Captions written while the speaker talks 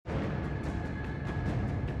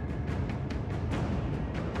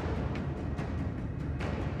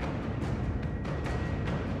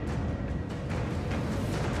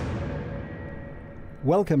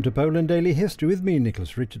Welcome to Poland Daily History with me,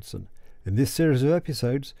 Nicholas Richardson. In this series of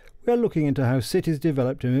episodes, we are looking into how cities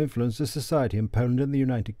developed and influenced the society in Poland and the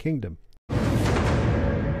United Kingdom.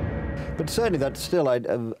 But certainly that's still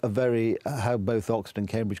how both Oxford and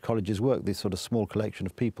Cambridge colleges work, this sort of small collection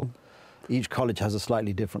of people. Each college has a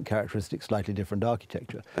slightly different characteristic, slightly different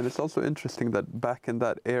architecture. And it's also interesting that back in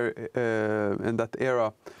that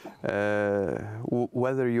era,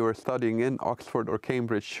 whether you were studying in Oxford or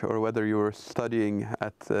Cambridge, or whether you were studying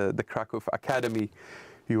at the Krakow Academy,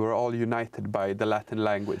 you were all united by the Latin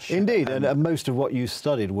language. Indeed, and most of what you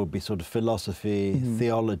studied would be sort of philosophy,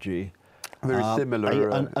 theology. Very similar,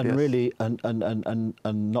 and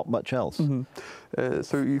not much else.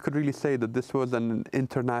 So you could really say that this was an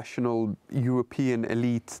international European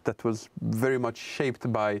elite that was very much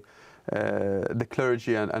shaped by the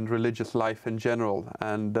clergy and religious life in general.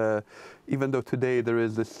 And even though today there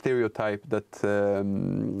is this stereotype that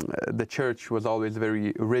the church was always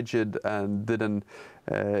very rigid and didn't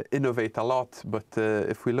innovate a lot, but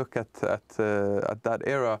if we look at that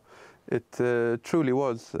era, it truly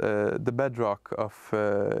was the bedrock of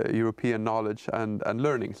European knowledge and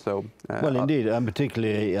learning. So, well, indeed, and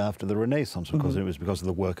particularly after the Renaissance, of course, it was because of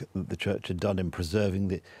the work that the Church had done in preserving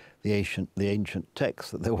the ancient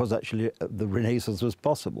texts that there was actually the Renaissance was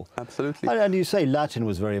possible. Absolutely. And you say Latin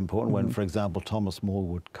was very important when, for example, Thomas More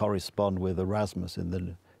would correspond with Erasmus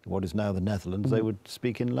in what is now the Netherlands. They would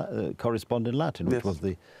speak correspond in Latin, which was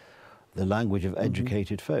the language of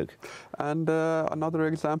educated folk. And another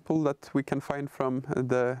example that we can find from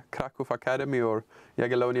the Krakow Academy or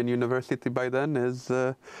Jagiellonian University by then is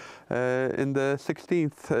in the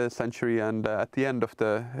 16th century and at the end of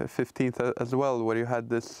the 15th as well, where you had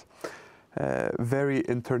this very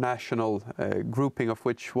international grouping, of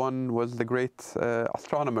which one was the great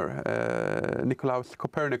astronomer Nicolaus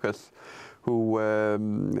Copernicus, who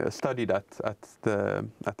studied at the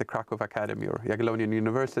Krakow Academy or Jagiellonian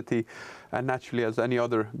University, and naturally, as any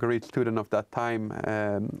other great student of that time,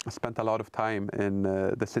 spent a lot of time in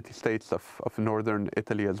the city-states of northern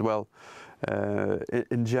Italy as well.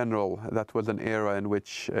 In general, that was an era in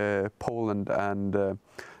which Poland and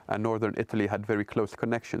northern Italy had very close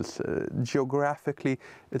connections. Geographically,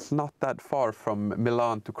 it's not that far from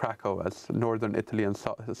Milan to Krakow as northern Italy and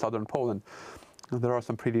southern Poland. There are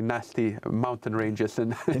some pretty nasty mountain ranges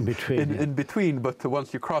in between, but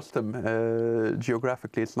once you cross them,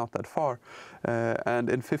 geographically it's not that far. And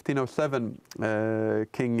in 1507,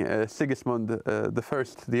 King Sigismund I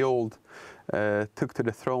the Old took to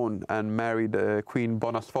the throne and married Queen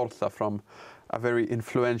Bonasforza from a very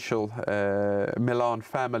influential Milan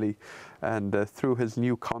family. And through his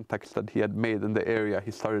new contacts that he had made in the area,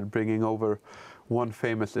 he started bringing over one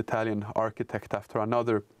famous Italian architect after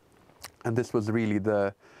another. And this was really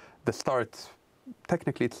the start.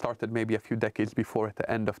 Technically, it started maybe a few decades before, at the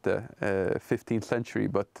end of the 15th century,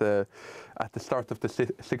 but at the start of the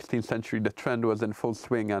 16th century, the trend was in full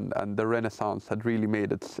swing, and the Renaissance had really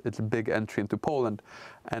made its big entry into Poland.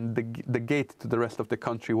 And the gate to the rest of the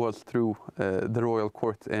country was through the royal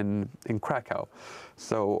court in Krakow.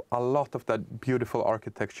 So a lot of that beautiful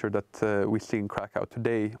architecture that we see in Krakow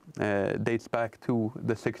today dates back to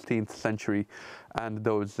the 16th century and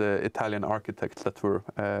those Italian architects that were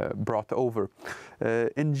brought over.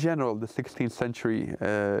 In general, the 16th century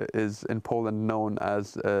is in Poland known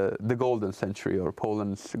as the Golden Century, or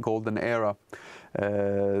Poland's golden era.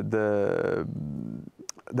 The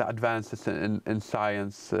advances in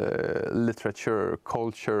science, literature,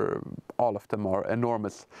 culture, all of them are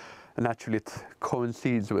enormous. And actually it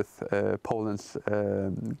coincides with Poland's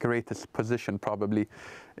greatest position probably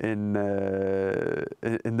in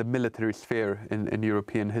the military sphere in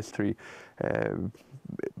European history.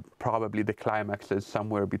 Probably the climax is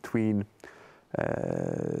somewhere between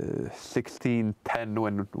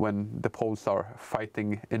 1610, when the Poles are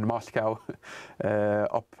fighting in Moscow,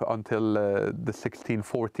 up until the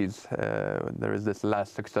 1640s, when there is this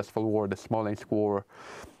last successful war, the Smolensk War,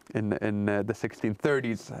 in the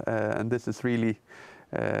 1630s, and this is really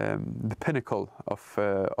the pinnacle of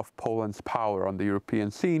Poland's power on the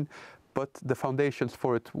European scene. But the foundations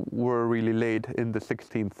for it were really laid in the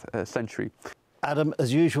 16th century. Adam,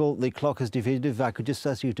 as usual, the clock has defeated. If I could just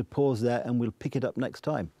ask you to pause there and we'll pick it up next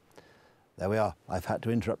time. There we are. I've had to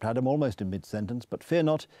interrupt Adam almost in mid-sentence, but fear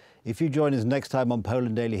not. If you join us next time on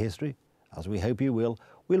Poland Daily History, as we hope you will,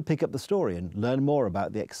 we'll pick up the story and learn more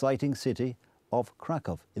about the exciting city of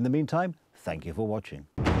Krakow. In the meantime, thank you for watching.